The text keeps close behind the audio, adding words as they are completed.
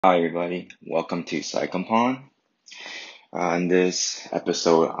Hi everybody, welcome to Saykhamphone. In this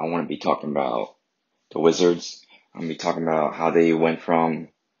episode, I want to be talking about the Wizards. I'm going to be talking about how they went from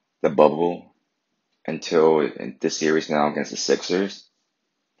the bubble until this series now against the Sixers.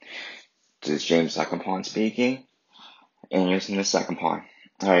 This is James Saykhamphone speaking, and you're listening to Saykhamphone.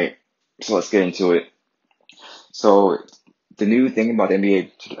 Alright, so let's get into it. So, the new thing about the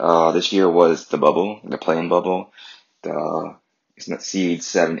NBA this year was the bubble, the play-in bubble. The It's not seeds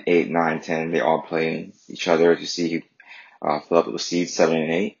 7, 8, 9, 10. They all play each other to see fill up with seeds 7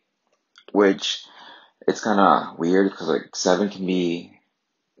 and 8, which it's kind of weird because like 7 can be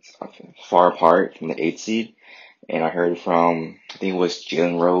far apart from the 8 seed. And I heard from, I think it was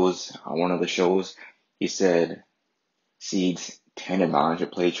Jalen Rose on one of the shows, he said seeds 10 and 9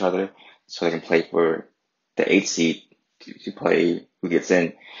 should play each other so they can play for the 8 seed to play who gets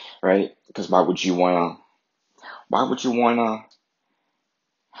in, right? Because why would you wanna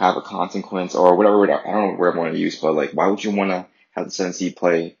have a consequence or whatever word, I don't know what word I want to use, but like, why would you want to have the 7 seed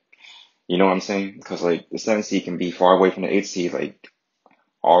play? You know what I'm saying? Because like the 7 seed can be far away from the 8 seed. Like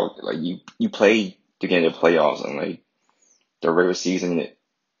you play to get into the playoffs and like the regular season,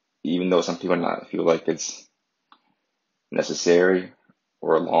 even though some people not feel like it's necessary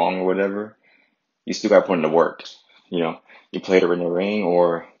or long or whatever, you still got to put in the work. You know, you play to win the ring,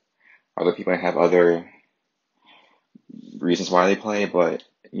 or other people have other reasons why they play, but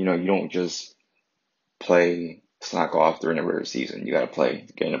you don't just play slack off during the regular season. You got to play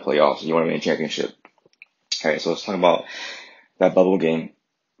to get in the playoffs. You want to win a championship. All right, so let's talk about that bubble game.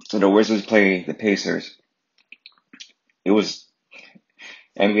 So the Wizards play the Pacers. It was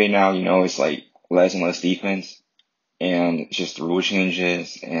NBA now. It's like less and less defense, and it's just the rule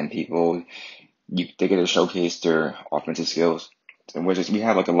changes, and they get to showcase their offensive skills. The Wizards, we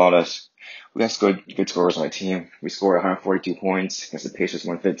have good scorers on our team. We scored 142 points against the Pacers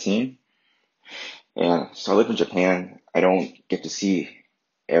 115. And so I live in Japan. I don't get to see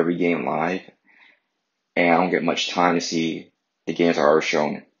every game live, and I don't get much time to see the games that are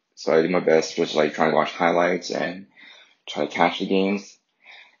shown. So I do my best just like trying to watch highlights and try to catch the games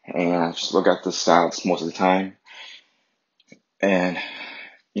and just look at the stats most of the time. And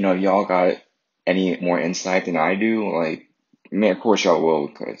y'all got any more insight than I do? Like, man, of course y'all will,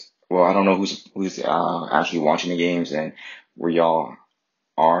 because well, I don't know who's actually watching the games and where y'all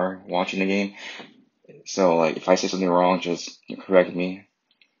are watching the game. So like, if I say something wrong, just correct me.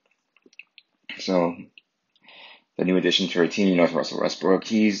 So the new addition to our team, Russell Westbrook.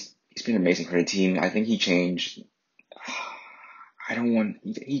 He's been amazing for the team. I think he changed. I don't want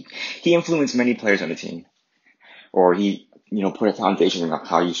he influenced many players on the team, or he put a foundation of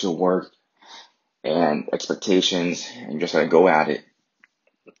how you should work and expectations, and just gotta go at it.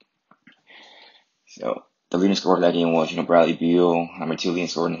 So the leading scorer of that game was Bradley Beal, number 2 leading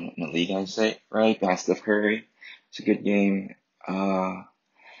scorer in the league, I'd say, right? Behind Steph Curry. It's a good game. Yeah,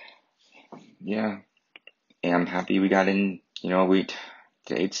 and I'm happy we got in. We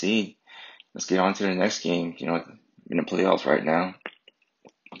the 8th seed. Let's get on to the next game. In the playoffs right now.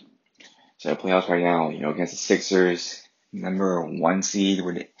 So the playoffs right now, against the Sixers, number 1 seed,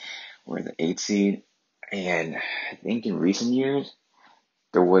 we're the 8th seed. And I think in recent years,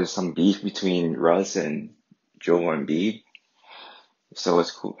 there was some beef between Russ and Joel Embiid. So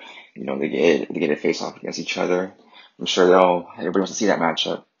it's cool. They get to face off against each other. I'm sure everybody wants to see that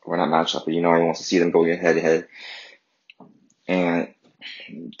matchup. Or not matchup, but everyone wants to see them go head to head. And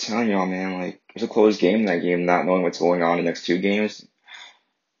I'm telling y'all, man, like, it's a close game, that game, not knowing what's going on in the next 2 games.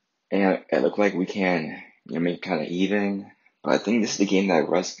 And it looked like we can, make kind of even. But I think this is the game that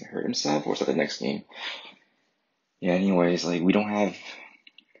Russ hurt himself, or is that the next game? Yeah, anyways, like, we don't have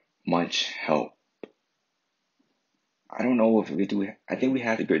much help. I don't know if we do. I think we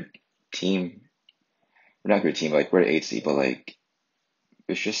had a good team. We're not a good team, like, we're the 8th seed, but, like,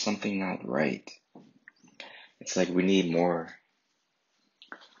 there's just something not right. It's like we need more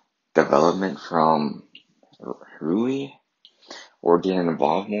development from Rui, or getting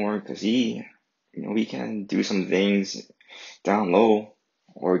involved more, because he can do some things down low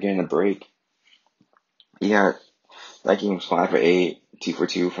or getting a break. Yeah, that game was 5 for 8, 2 for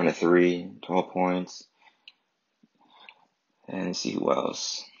 2 from the 3, 12 points. And let's see who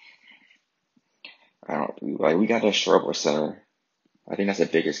else. I don't like we got to shore up our center. I think that's the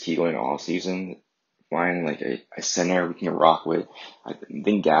biggest key going all season. Find like a center we can rock with. I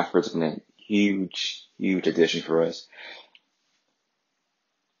think Gafford's been a huge addition for us.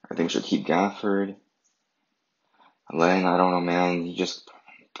 I think we should keep Gafford. Len, I don't know, man. Just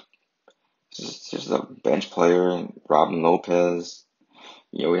a bench player. Robin Lopez.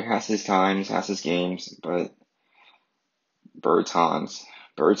 He has his times, has his games, but Bertans.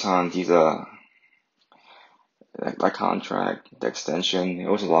 Bertans, that contract, the extension, it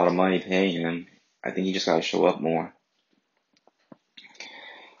was a lot of money paying him. I think he just gotta show up more.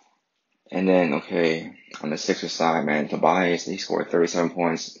 And then, okay, on the Sixers side, man, Tobias, he scored 37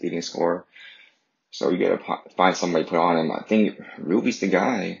 points, leading scorer. So you gotta find somebody to put on him. I think Ruby's the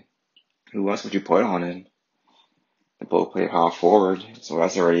guy. Who else would you put on him? They both play power forward, so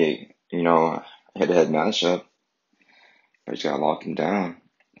that's already, a head-to-head matchup. But you just gotta lock him down.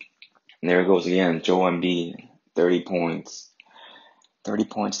 And there it goes again, Joel Embiid, 30 points. 30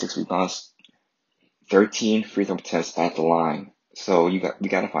 points, 6 rebounds, 13 free throw attempts at the line. So we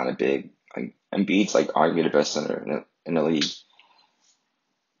gotta find a big. Like Embiid's like arguably the best center in the league.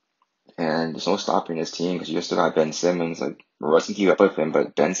 And there's no stopping his team because you still got Ben Simmons. Like Russ can keep up with him,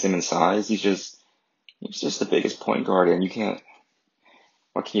 but Ben Simmons' size, he's just the biggest point guard, and you can't.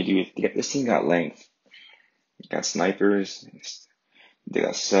 What can you do? This team got length. You got snipers. They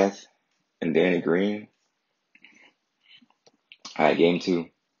got Seth and Danny Green. All right, game two.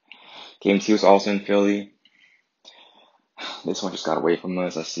 Game two is also in Philly. This one just got away from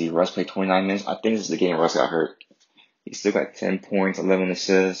us. I see Russ played 29 minutes. I think this is the game Russ got hurt. He still got 10 points, 11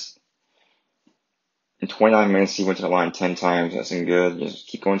 assists. In 29 minutes, he went to the line 10 times. That's good. Just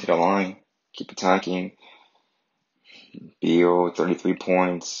keep going to the line. Keep attacking. Beal, 33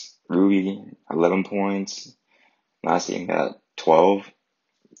 points. Ruby, 11 points. Last game got 12.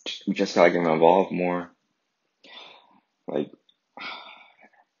 We just gotta get him involved more. Like,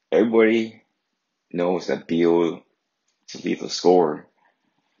 everybody knows that Beal is a lethal scorer.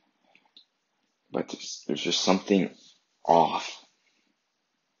 But there's just something off.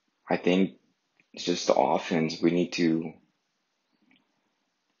 I think it's just the offense. We need to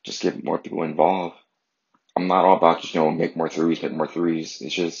just get more people involved. I'm not all about just, make more threes.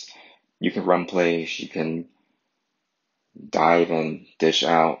 It's just, you can run plays, you can dive and dish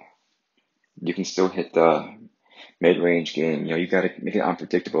out. You can still hit the mid-range game. You gotta make it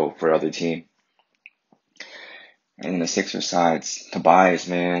unpredictable for the other team. And the Sixers sides, Tobias,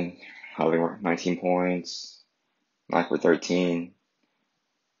 man, how they were 19 points, 9 for 13.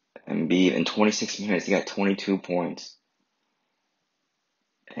 Embiid in 26 minutes, he got 22 points.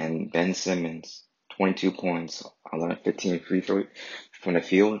 And Ben Simmons, 22 points, 11, 15 free throw from the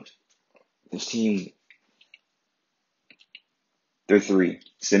field. This team, they're three.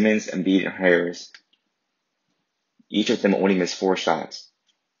 Simmons, Embiid, and Harris. Each of them only missed 4 shots.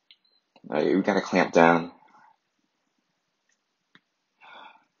 We gotta clamp down.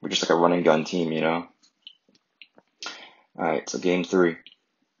 We're just like a run and gun team, Alright, so game three.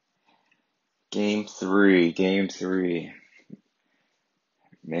 Game three.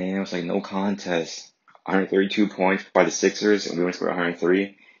 Man, it was like no contest. 132 points by the Sixers, and we went to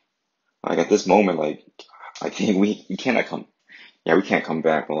 103. Like at this moment, like I think we cannot come. Yeah, we can't come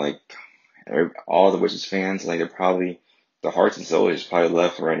back. But like all the Wizards fans, like they're probably the hearts and souls is probably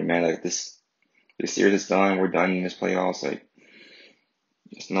left already, man. Like this year is done. We're done in this playoffs. Like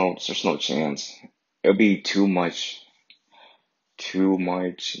there's just no chance. It'll be too much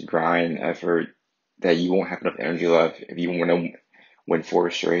grind effort that you won't have enough energy left if you want to win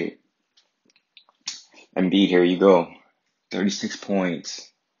 4 straight. Embiid, here you go. 36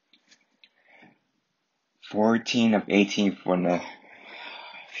 points. 14 of 18 from the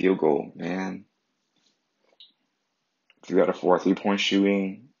field goal, man. 3 out of 4 3-point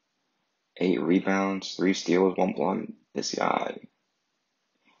shooting. 8 rebounds, 3 steals, 1 block. This guy.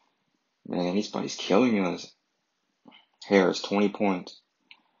 Man, he's killing us. Harris, 20 points.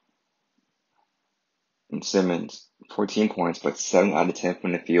 And Simmons, 14 points, but 7 out of 10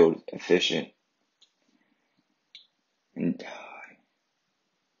 from the field, efficient. And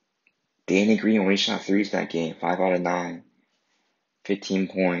Danny Green only shot 3s that game, 5 out of 9. 15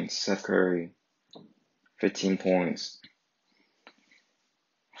 points. Seth Curry, 15 points.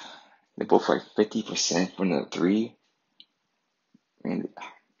 They both like 50% from the 3. I mean,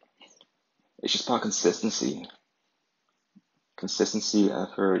 it's just about consistency. Consistency,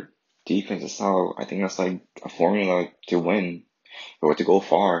 effort, defense. I think that's like a formula to win or to go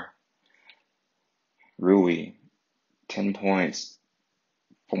far. Rui, 10 points.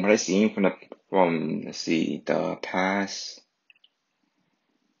 From what I've seen from the pass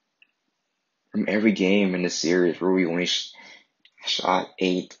from every game in the series, Rui only shot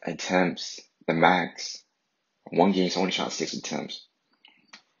 8 attempts, the max. One game, he's only shot 6 attempts.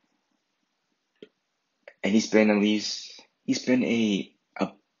 And he's been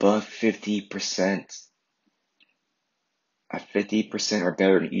above 50%, at 50% or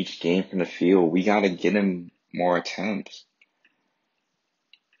better in each game from the field. We gotta get him more attempts.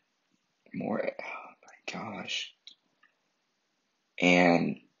 Oh my gosh.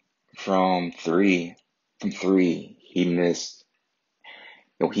 And from three, he missed.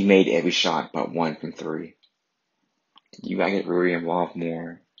 He made every shot but one from three. You gotta get Rui involved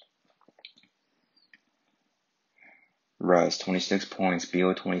more. Russ, 26 points.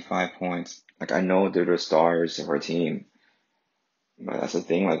 Beal, 25 points. Like, I know they're the stars of our team, but that's the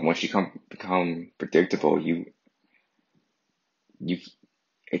thing. Like, once you become predictable, you,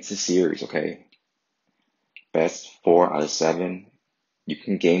 it's a series, okay? Best 4 out of 7. You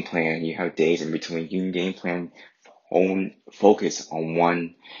can game plan. You have days in between. You can game plan. Focus on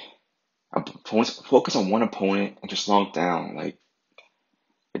one. Focus on one opponent and just slow it down. Like,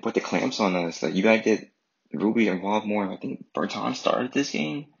 they put the clamps on us. Like, you gotta get Ruby involved more. I think Berton started this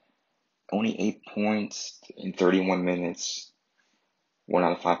game. Only 8 points in 31 minutes. 1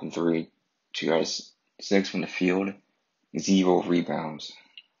 out of 5 from three. 2 out of 6 from the field. 0 rebounds.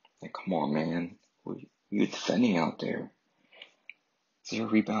 Like, come on, man. Who you defending out there? 0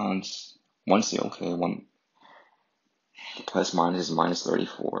 rebounds. 1 steal, okay. 1 plus minus is minus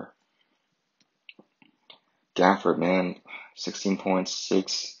 34. Gafford, man. 16 points.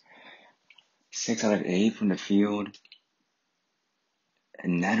 6 out of 8 from the field.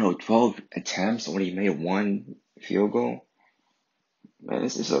 And Neto, 12 attempts, only made 1 field goal. Man,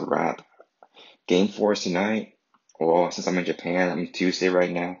 this is a wrap. Game 4 is tonight. Well, since I'm in Japan, I'm Tuesday right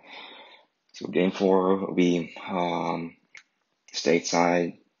now. So game 4 will be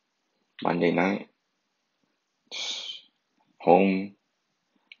stateside Monday night. Home.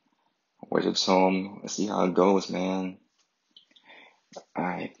 Wizards home. Let's see how it goes, man.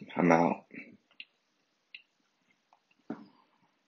 Alright, I'm out.